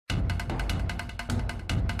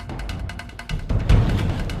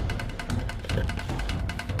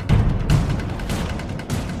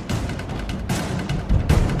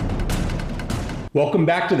Welcome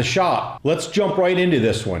back to the shop. Let's jump right into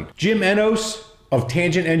this one. Jim Enos of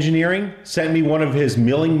Tangent Engineering sent me one of his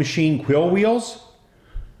milling machine Quill wheels.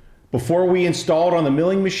 Before we install it on the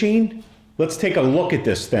milling machine, let's take a look at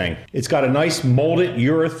this thing. It's got a nice molded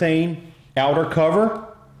urethane outer cover.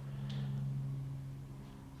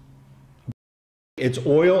 It's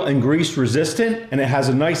oil and grease resistant, and it has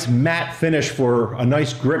a nice matte finish for a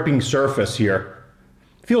nice gripping surface here.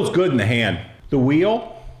 Feels good in the hand. The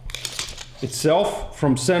wheel itself,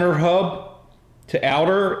 from center hub to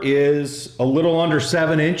outer, is a little under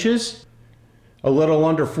 7 inches, a little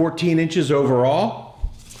under 14 inches overall.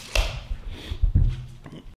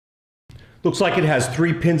 Looks like it has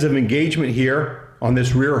 3 pins of engagement here on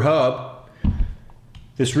this rear hub.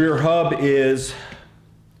 This rear hub is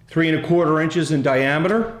 3 1/4 inches in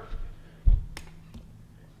diameter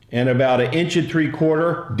and about 1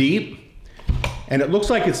 3/4 deep. And it looks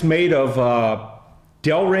like it's made of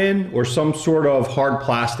Delrin or some sort of hard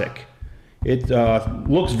plastic. It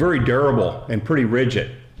looks very durable and pretty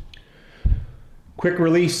rigid. Quick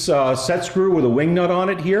release set screw with a wing nut on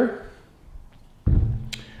it here.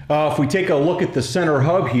 If we take a look at the center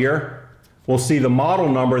hub here, we'll see the model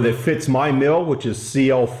number that fits my mill, which is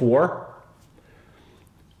CL4.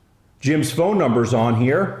 Jim's phone number's on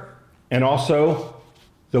here, and also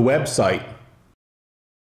the website.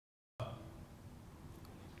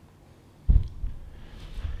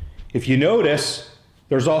 If you notice,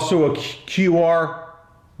 there's also a QR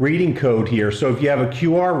reading code here. So if you have a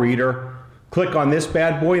QR reader, click on this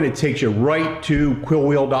bad boy and it takes you right to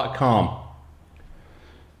quillwheel.com.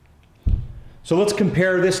 So let's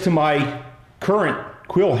compare this to my current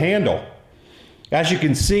Quill handle. As you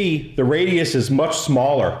can see, the radius is much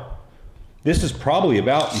smaller. This is probably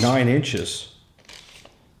about 9 inches.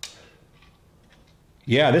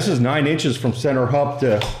 Yeah, this is 9 inches from center hub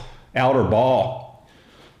to outer ball.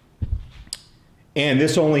 And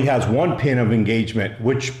this only has 1 pin of engagement,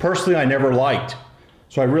 which personally I never liked.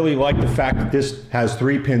 So I really like the fact that this has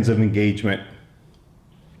 3 pins of engagement.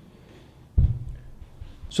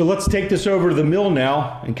 So let's take this over to the mill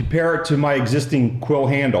now and compare it to my existing Quill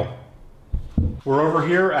handle. We're over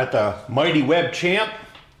here at the mighty Webb Champ.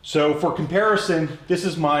 So for comparison, this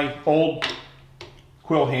is my old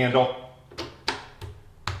Quill handle.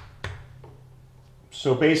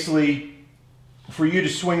 So basically, for you to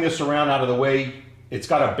swing this around out of the way, it's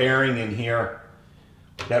got a bearing in here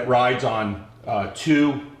that rides on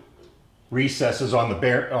 2 recesses on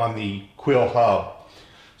the Quill hub.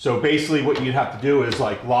 So basically what you'd have to do is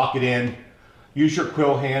like lock it in, use your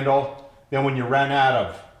Quill handle, then when you run out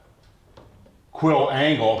of Quill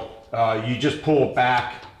angle, you just pull it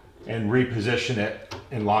back and reposition it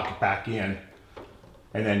and lock it back in,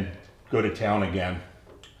 and then go to town again.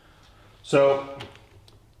 So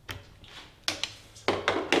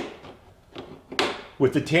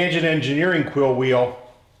with the Tangent Engineering Quill wheel,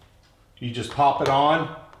 you just pop it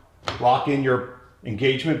on, lock in your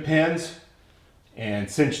engagement pins, and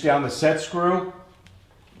cinch down the set screw,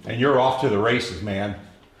 and you're off to the races, man.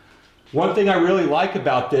 One thing I really like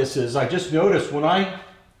about this is I just noticed when I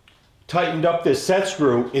tightened up this set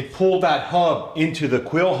screw, it pulled that hub into the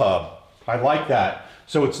Quill hub. I like that.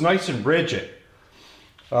 So it's nice and rigid.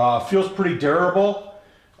 Feels pretty durable.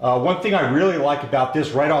 One thing I really like about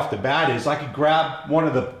this right off the bat is I could grab one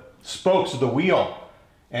of the spokes of the wheel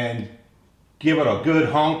and give it a good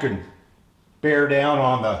hunk and bear down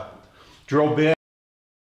on the drill bit.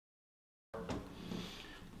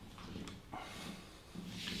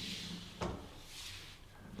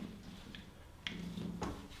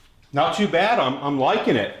 Not too bad, I'm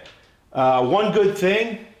liking it. One good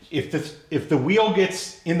thing, if the wheel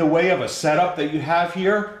gets in the way of a setup that you have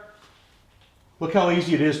here, look how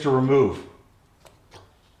easy it is to remove.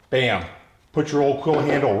 Bam, put your old Quill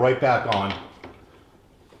handle right back on.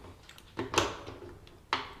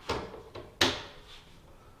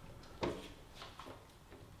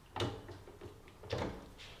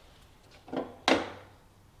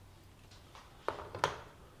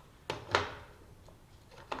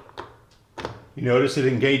 You notice it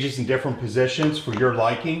engages in different positions for your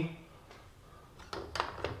liking.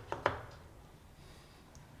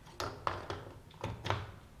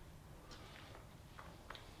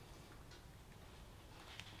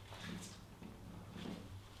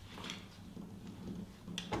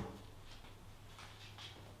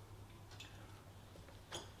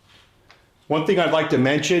 One thing I'd like to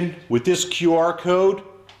mention, with this QR code,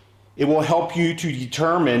 it will help you to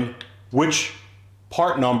determine which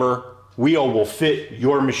part number wheel will fit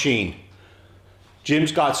your machine.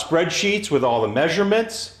 Jim's got spreadsheets with all the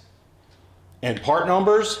measurements and part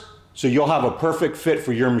numbers, so you'll have a perfect fit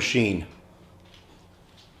for your machine.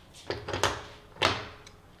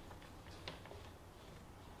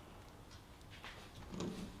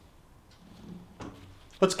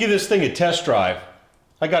 Let's give this thing a test drive.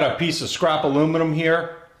 I got a piece of scrap aluminum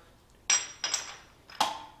here.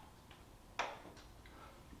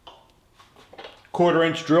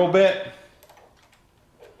 Quarter-inch drill bit.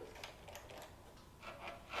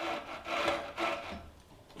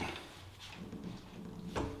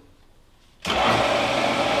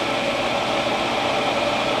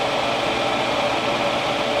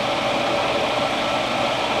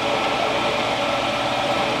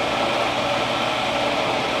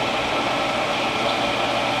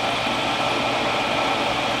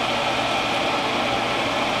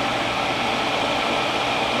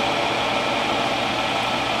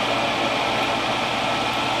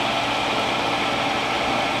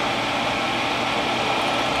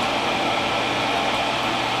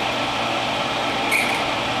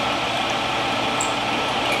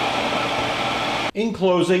 In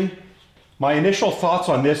closing, my initial thoughts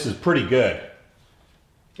on this is pretty good.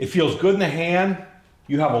 It feels good in the hand.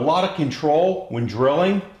 You have a lot of control when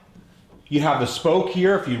drilling. You have the spoke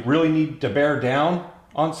here if you really need to bear down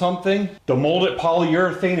on something. The molded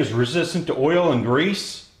polyurethane is resistant to oil and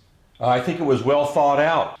grease. I think it was well thought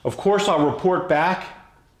out. Of course, I'll report back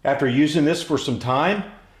after using this for some time.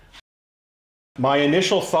 My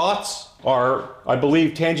initial thoughts are, I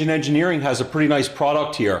believe Tangent Engineering has a pretty nice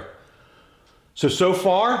product here. So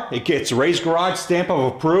far, it gets a Raised Garage stamp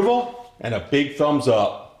of approval and a big thumbs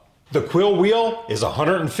up. The Quill wheel is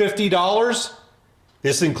 $150.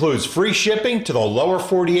 This includes free shipping to the lower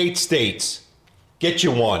 48 states. Get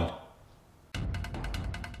you one.